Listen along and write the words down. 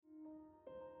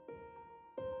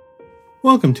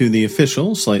Welcome to the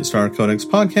official Slate Star Codex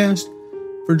podcast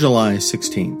for July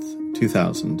 16th,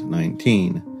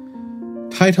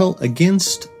 2019. Title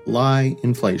Against Lie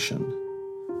Inflation.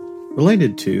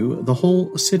 Related to The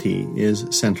Whole City is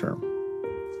Center.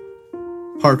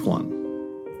 Part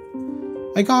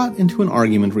 1. I got into an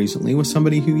argument recently with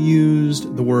somebody who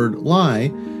used the word lie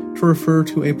to refer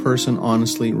to a person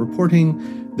honestly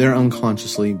reporting their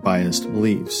unconsciously biased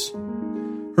beliefs.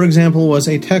 Her example was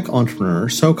a tech entrepreneur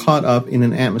so caught up in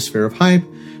an atmosphere of hype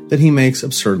that he makes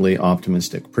absurdly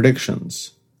optimistic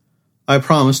predictions. I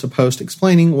promised a post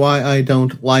explaining why I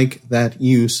don't like that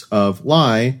use of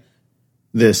lie.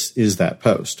 This is that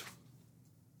post.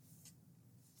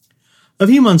 A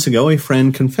few months ago, a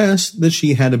friend confessed that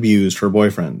she had abused her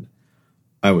boyfriend.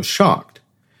 I was shocked,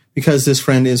 because this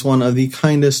friend is one of the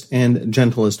kindest and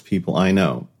gentlest people I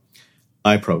know.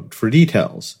 I probed for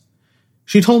details.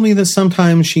 She told me that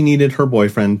sometimes she needed her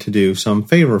boyfriend to do some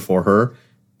favor for her,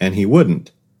 and he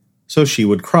wouldn't. So she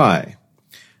would cry.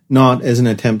 Not as an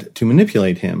attempt to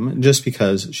manipulate him, just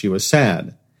because she was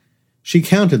sad. She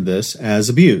counted this as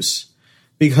abuse,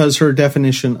 because her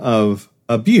definition of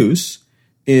abuse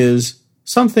is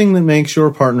something that makes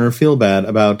your partner feel bad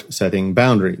about setting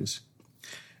boundaries.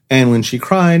 And when she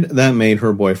cried, that made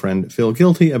her boyfriend feel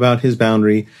guilty about his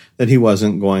boundary that he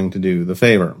wasn't going to do the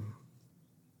favor.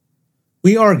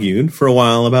 We argued for a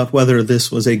while about whether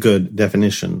this was a good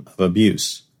definition of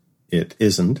abuse. It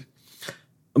isn't.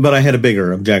 But I had a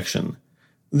bigger objection.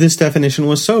 This definition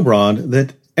was so broad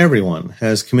that everyone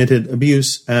has committed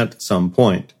abuse at some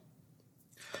point.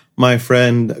 My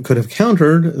friend could have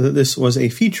countered that this was a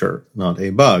feature, not a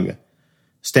bug.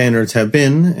 Standards have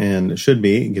been, and should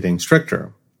be, getting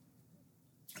stricter.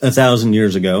 1,000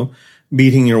 years ago,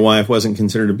 beating your wife wasn't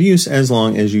considered abuse as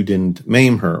long as you didn't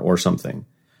maim her or something.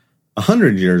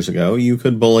 100 years ago, you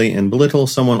could bully and belittle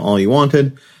someone all you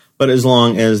wanted, but as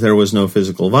long as there was no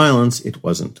physical violence, it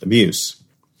wasn't abuse.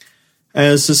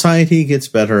 As society gets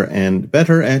better and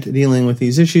better at dealing with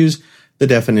these issues, the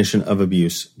definition of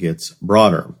abuse gets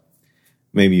broader.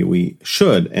 Maybe we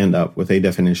should end up with a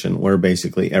definition where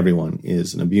basically everyone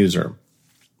is an abuser.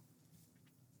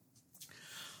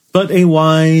 But a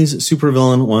wise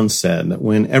supervillain once said,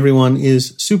 when everyone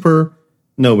is super,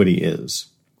 nobody is.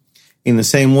 In the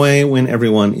same way, when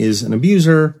everyone is an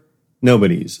abuser,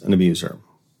 nobody's an abuser.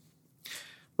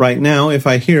 Right now, if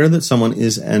I hear that someone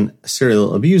is a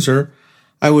serial abuser,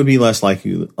 I would be less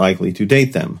likely to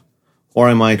date them, or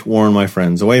I might warn my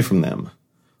friends away from them,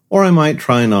 or I might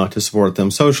try not to support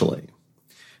them socially.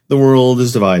 The world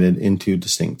is divided into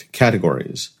distinct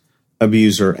categories,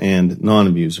 abuser and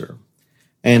non-abuser,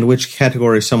 and which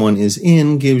category someone is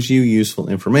in gives you useful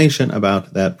information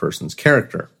about that person's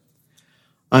character.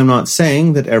 I'm not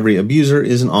saying that every abuser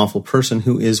is an awful person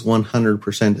who is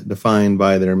 100% defined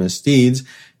by their misdeeds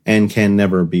and can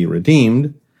never be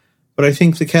redeemed, but I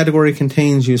think the category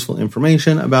contains useful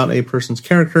information about a person's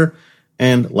character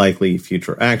and likely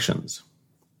future actions.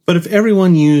 But if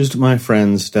everyone used my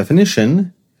friend's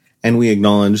definition, and we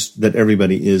acknowledged that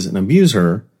everybody is an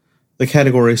abuser, the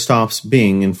category stops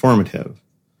being informative.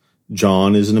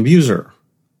 John is an abuser.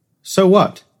 So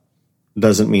what?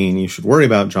 Doesn't mean you should worry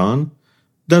about John.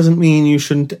 Doesn't mean you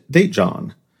shouldn't date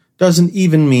John. Doesn't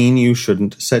even mean you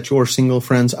shouldn't set your single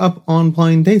friends up on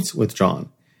blind dates with John.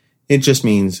 It just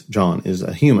means John is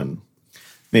a human.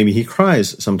 Maybe he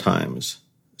cries sometimes.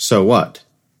 So what?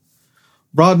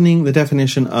 Broadening the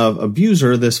definition of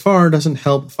abuser this far doesn't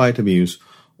help fight abuse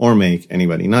or make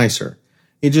anybody nicer.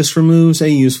 It just removes a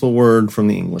useful word from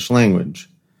the English language.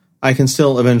 I can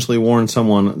still eventually warn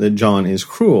someone that John is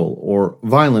cruel or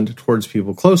violent towards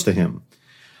people close to him.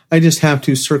 I just have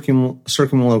to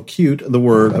circumlocute the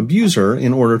word abuser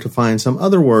in order to find some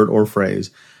other word or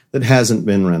phrase that hasn't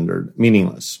been rendered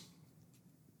meaningless.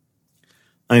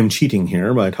 I am cheating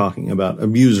here by talking about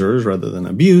abusers rather than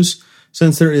abuse,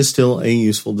 since there is still a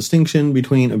useful distinction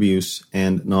between abuse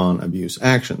and non-abuse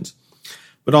actions.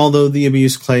 But although the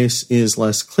abuse case is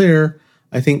less clear,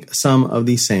 I think some of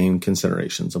the same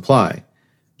considerations apply.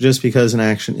 Just because an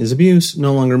action is abuse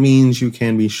no longer means you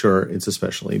can be sure it's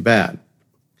especially bad.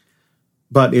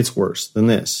 But it's worse than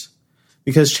this,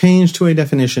 because change to a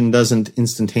definition doesn't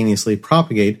instantaneously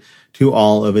propagate to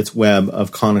all of its web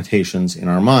of connotations in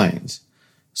our minds.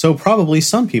 So probably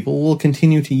some people will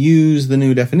continue to use the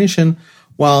new definition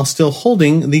while still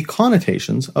holding the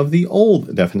connotations of the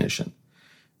old definition.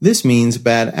 This means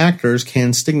bad actors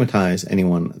can stigmatize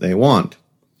anyone they want.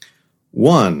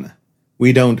 1.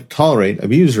 We don't tolerate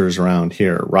abusers around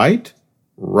here, right?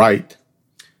 Right.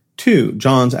 2.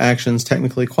 John's actions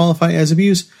technically qualify as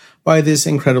abuse by this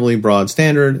incredibly broad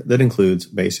standard that includes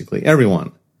basically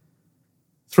everyone.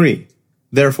 3.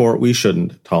 Therefore, we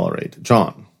shouldn't tolerate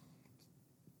John.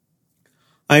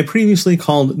 I previously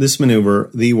called this maneuver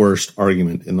the worst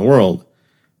argument in the world.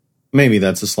 Maybe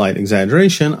that's a slight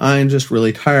exaggeration. I'm just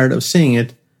really tired of seeing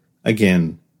it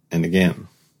again and again.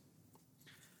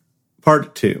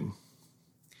 Part 2.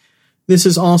 This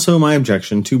is also my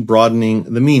objection to broadening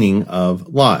the meaning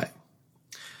of lie.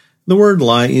 The word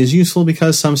lie is useful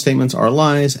because some statements are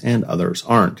lies and others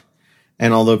aren't.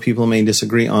 And although people may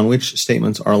disagree on which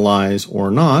statements are lies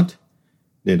or not,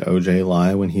 did O.J.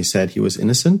 lie when he said he was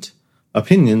innocent?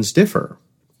 Opinions differ.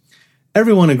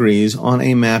 Everyone agrees on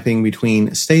a mapping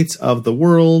between states of the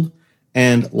world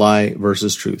and lie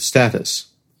versus truth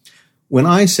status. When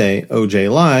I say O.J.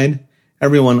 lied,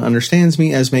 everyone understands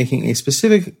me as making a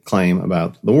specific claim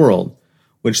about the world,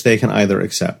 which they can either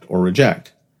accept or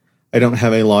reject. I don't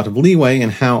have a lot of leeway in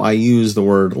how I use the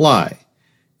word lie.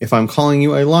 If I'm calling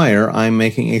you a liar, I'm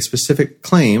making a specific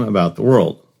claim about the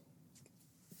world.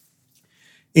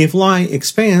 If lie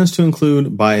expands to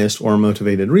include biased or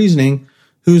motivated reasoning,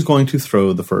 who's going to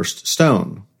throw the first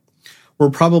stone? We're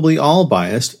probably all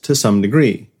biased to some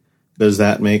degree. Does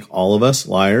that make all of us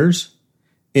liars?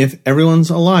 If everyone's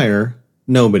a liar,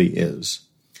 nobody is.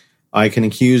 I can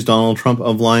accuse Donald Trump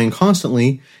of lying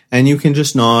constantly, and you can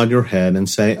just nod your head and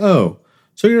say, oh,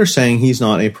 so you're saying he's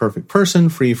not a perfect person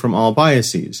free from all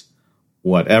biases.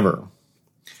 Whatever.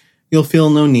 You'll feel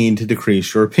no need to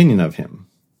decrease your opinion of him.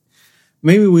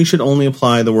 Maybe we should only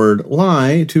apply the word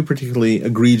lie to particularly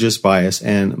egregious bias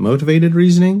and motivated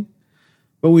reasoning?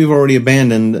 But we've already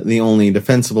abandoned the only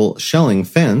defensible shelling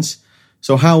fence,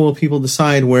 so how will people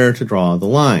decide where to draw the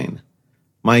line?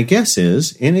 My guess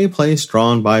is in a place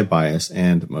drawn by bias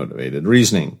and motivated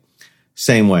reasoning.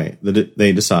 Same way that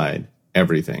they decide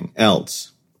everything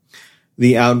else.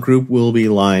 The out-group will be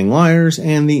lying liars,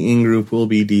 and the in-group will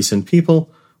be decent people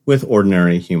with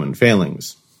ordinary human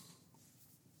failings.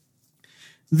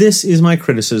 This is my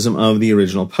criticism of the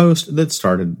original post that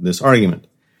started this argument.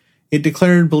 It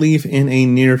declared belief in a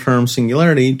near-term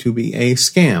singularity to be a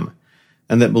scam,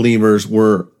 and that believers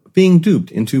were being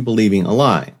duped into believing a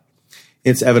lie.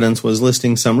 Its evidence was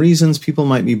listing some reasons people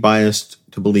might be biased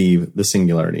to believe the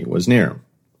singularity was near.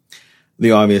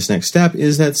 The obvious next step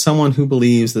is that someone who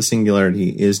believes the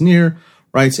singularity is near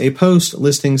writes a post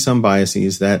listing some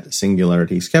biases that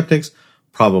singularity skeptics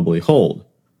probably hold.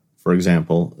 For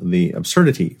example, the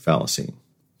absurdity fallacy.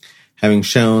 Having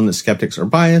shown that skeptics are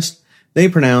biased, they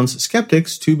pronounce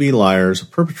skeptics to be liars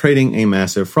perpetrating a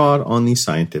massive fraud on the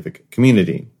scientific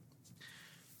community.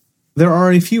 There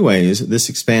are a few ways this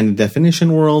expanded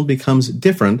definition world becomes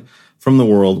different from the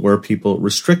world where people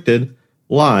restricted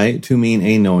lie to mean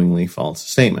a knowingly false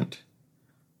statement.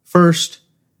 First,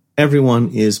 everyone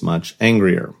is much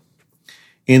angrier.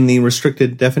 In the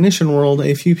restricted definition world,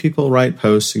 a few people write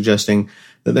posts suggesting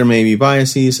that there may be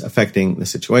biases affecting the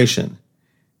situation.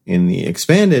 In the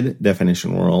expanded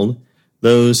definition world,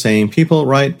 those same people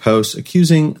write posts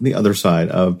accusing the other side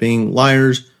of being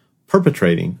liars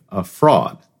perpetrating a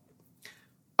fraud.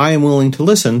 I am willing to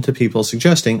listen to people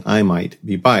suggesting I might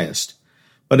be biased.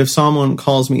 But if someone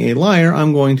calls me a liar,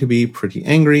 I'm going to be pretty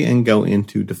angry and go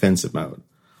into defensive mode.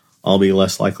 I'll be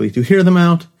less likely to hear them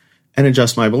out and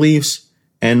adjust my beliefs,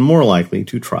 and more likely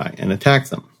to try and attack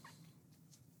them.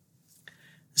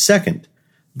 Second,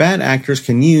 bad actors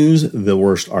can use the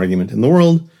worst argument in the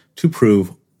world to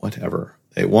prove whatever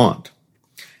they want.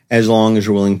 As long as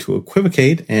you're willing to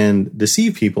equivocate and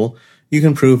deceive people, you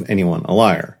can prove anyone a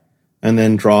liar, and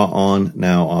then draw on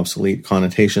now obsolete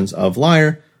connotations of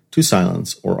liar to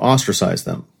silence or ostracize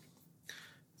them.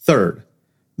 Third,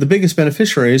 the biggest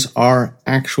beneficiaries are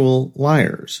actual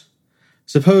liars.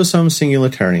 Suppose some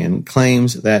singularitarian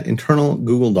claims that internal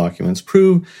Google documents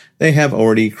prove they have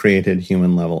already created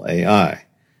human-level AI,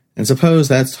 and suppose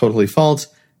that's totally false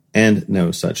and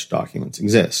no such documents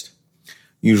exist.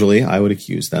 Usually, I would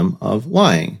accuse them of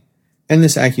lying, and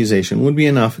this accusation would be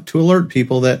enough to alert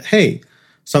people that, hey,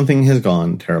 something has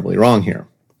gone terribly wrong here.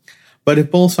 But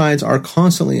if both sides are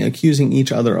constantly accusing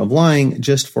each other of lying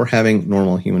just for having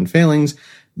normal human failings,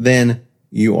 then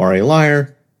you are a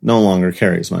liar no longer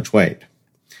carries much weight.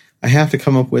 I have to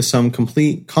come up with some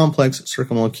complete complex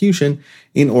circumlocution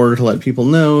in order to let people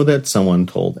know that someone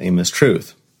told a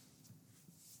mistruth.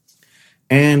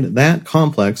 And that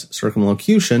complex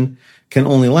circumlocution can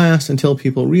only last until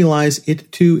people realize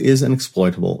it too is an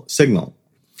exploitable signal.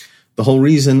 The whole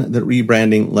reason that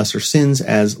rebranding lesser sins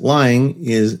as lying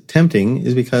is tempting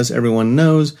is because everyone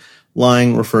knows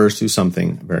lying refers to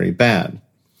something very bad.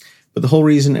 But the whole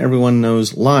reason everyone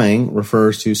knows lying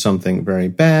refers to something very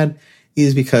bad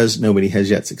is because nobody has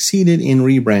yet succeeded in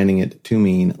rebranding it to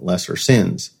mean lesser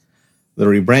sins. The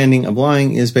rebranding of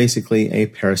lying is basically a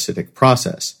parasitic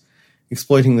process,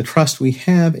 exploiting the trust we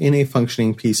have in a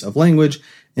functioning piece of language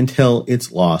until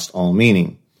it's lost all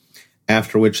meaning,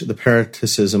 after which the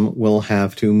parasitism will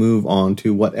have to move on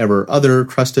to whatever other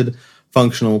trusted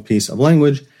functional piece of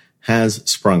language has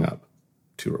sprung up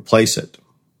to replace it.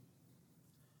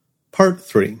 Part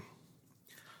 3.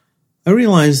 I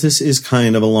realize this is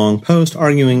kind of a long post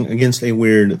arguing against a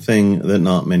weird thing that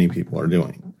not many people are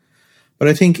doing. But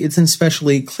I think it's an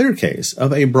especially clear case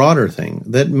of a broader thing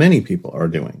that many people are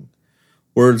doing.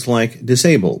 Words like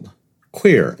disabled,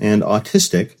 queer, and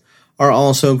autistic are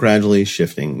also gradually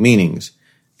shifting meanings,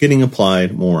 getting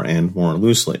applied more and more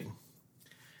loosely.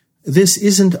 This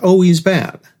isn't always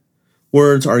bad.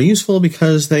 Words are useful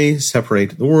because they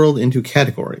separate the world into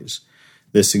categories.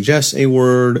 This suggests a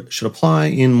word should apply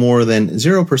in more than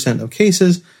 0% of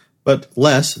cases, but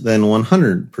less than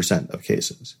 100% of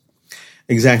cases.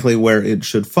 Exactly where it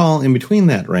should fall in between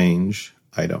that range,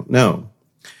 I don't know.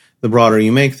 The broader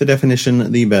you make the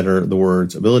definition, the better the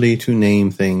word's ability to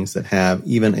name things that have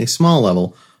even a small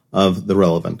level of the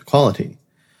relevant quality.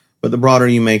 But the broader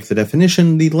you make the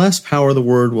definition, the less power the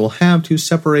word will have to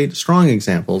separate strong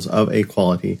examples of a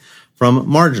quality from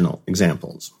marginal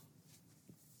examples.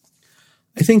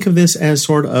 I think of this as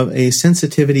sort of a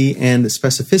sensitivity and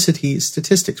specificity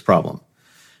statistics problem,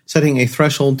 setting a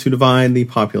threshold to divide the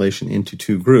population into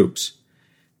two groups.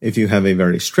 If you have a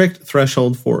very strict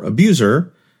threshold for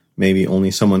abuser, maybe only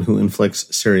someone who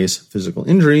inflicts serious physical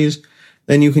injuries,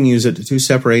 then you can use it to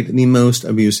separate the most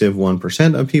abusive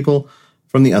 1% of people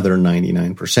from the other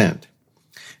 99%.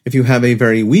 If you have a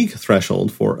very weak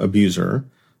threshold for abuser,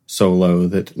 so low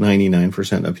that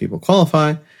 99% of people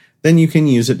qualify, then you can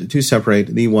use it to separate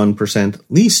the 1%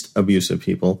 least abusive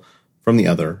people from the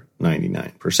other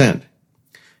 99%.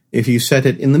 If you set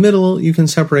it in the middle, you can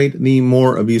separate the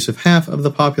more abusive half of the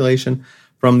population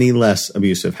from the less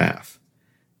abusive half.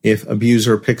 If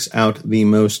abuser picks out the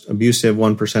most abusive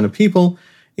 1% of people,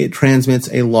 it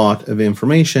transmits a lot of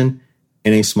information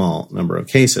in a small number of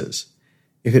cases.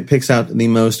 If it picks out the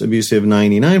most abusive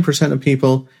 99% of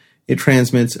people, it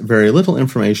transmits very little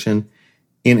information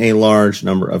in a large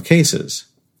number of cases.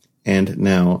 And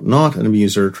now not an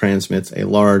abuser transmits a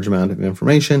large amount of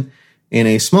information in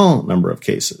a small number of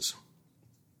cases.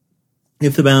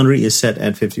 If the boundary is set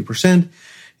at 50%,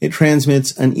 it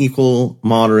transmits an equal,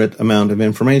 moderate amount of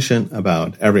information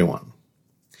about everyone.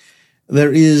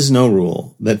 There is no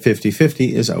rule that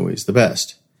 50-50 is always the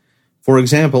best. For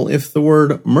example, if the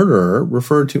word murderer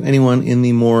referred to anyone in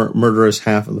the more murderous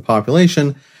half of the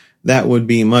population, that would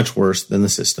be much worse than the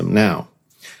system now,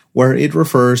 where it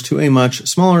refers to a much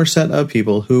smaller set of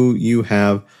people who you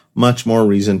have much more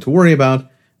reason to worry about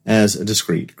as a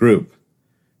discrete group.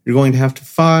 You're going to have to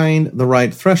find the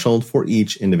right threshold for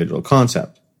each individual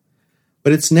concept.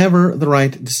 But it's never the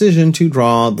right decision to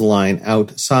draw the line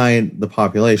outside the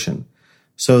population,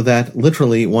 so that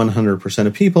literally 100%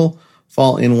 of people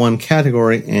fall in one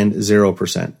category and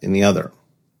 0% in the other.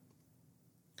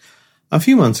 A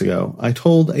few months ago, I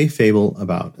told a fable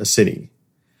about a city.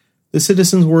 The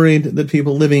citizens worried that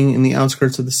people living in the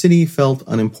outskirts of the city felt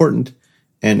unimportant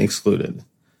and excluded.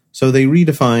 So they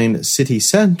redefined city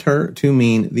center to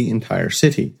mean the entire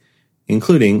city,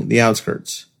 including the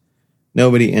outskirts.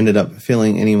 Nobody ended up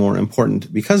feeling any more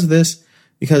important because of this,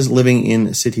 because living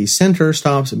in city center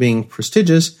stops being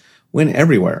prestigious when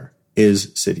everywhere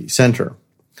is city center.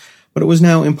 But it was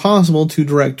now impossible to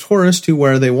direct tourists to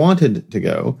where they wanted to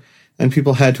go, and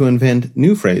people had to invent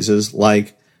new phrases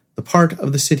like the part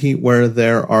of the city where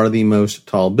there are the most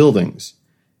tall buildings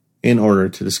in order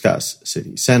to discuss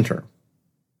city center.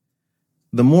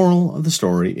 The moral of the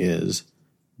story is,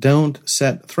 don't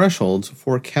set thresholds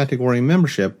for category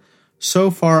membership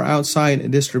so far outside a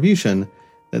distribution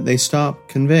that they stop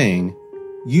conveying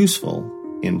useful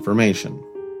information.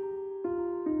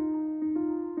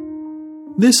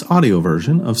 This audio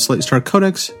version of Slate Star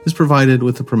Codex is provided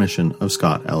with the permission of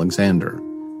Scott Alexander.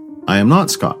 I am not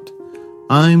Scott.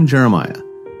 I'm Jeremiah,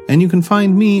 and you can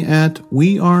find me at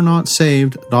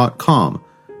wearenotsaved.com,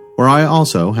 where I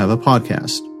also have a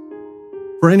podcast.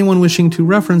 For anyone wishing to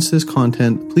reference this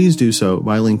content, please do so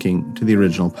by linking to the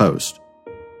original post.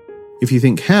 If you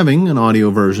think having an audio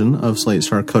version of Slate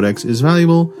Star Codex is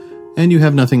valuable, and you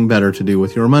have nothing better to do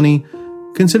with your money,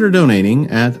 consider donating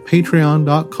at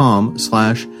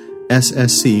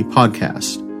patreon.com/SSC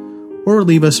podcast, or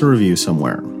leave us a review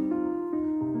somewhere.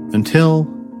 Until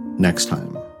next time.